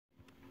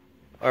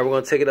All right, we're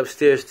going to take it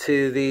upstairs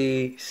to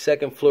the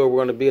second floor. We're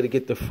going to be able to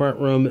get the front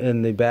room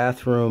and the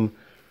bathroom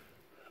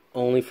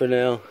only for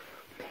now.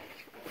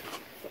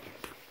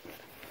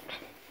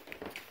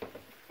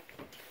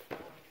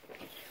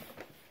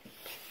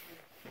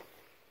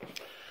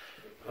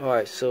 All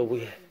right, so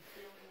we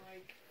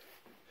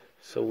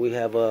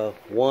have a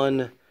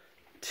 1,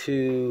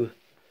 2,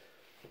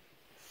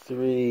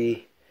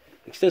 3.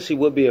 Essentially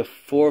would be a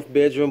 4th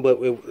bedroom, but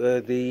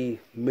the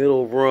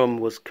middle room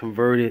was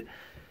converted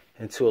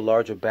into a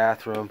larger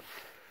bathroom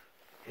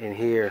in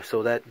here.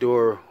 So that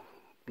door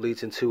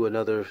leads into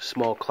another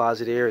small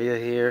closet area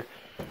here.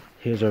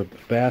 Here's our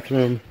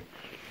bathroom.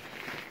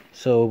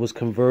 So it was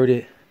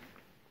converted.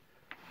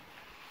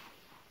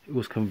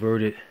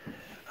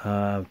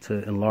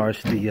 To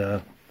enlarge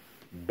the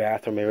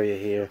bathroom area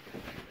here.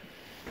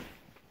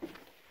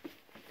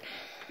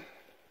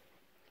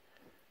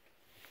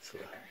 So,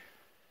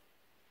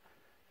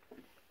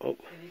 oh. And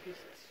you can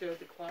show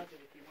the closet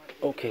if you want.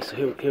 Okay,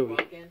 so here we.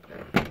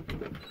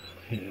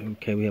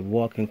 Okay, we have a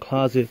walk-in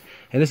closet,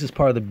 and this is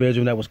part of the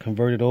bedroom that was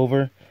converted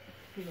over.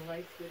 The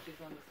light switch is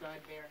on the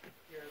side there,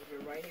 your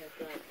right-hand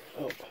side.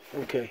 Oh,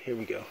 okay, here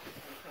we go. Okay.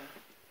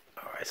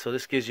 All right, so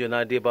this gives you an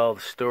idea about all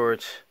the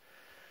storage,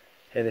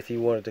 and if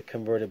you wanted to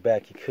convert it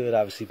back, you could.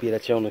 Obviously, be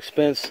at your own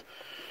expense.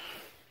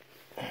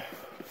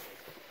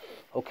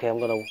 Okay, I'm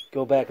gonna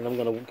go back and I'm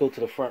gonna go to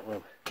the front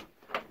room.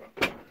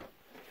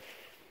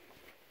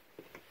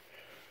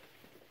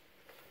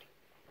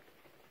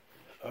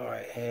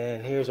 Alright,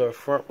 and here's our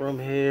front room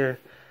here.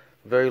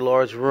 Very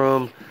large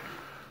room.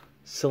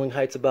 Ceiling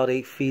height's about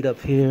 8 feet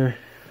up here.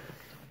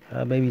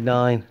 Maybe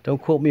 9.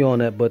 Don't quote me on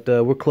that, but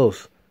we're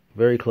close.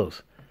 Very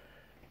close.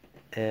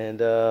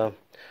 And our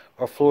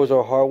floors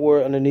are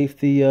hardwood underneath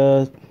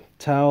the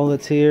towel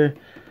that's here.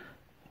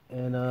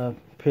 And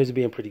appears to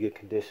be in pretty good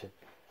condition.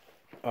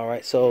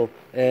 Alright, so,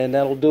 and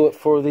that'll do it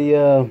for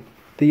the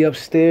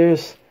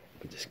upstairs.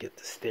 Just get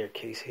the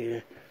staircase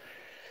here.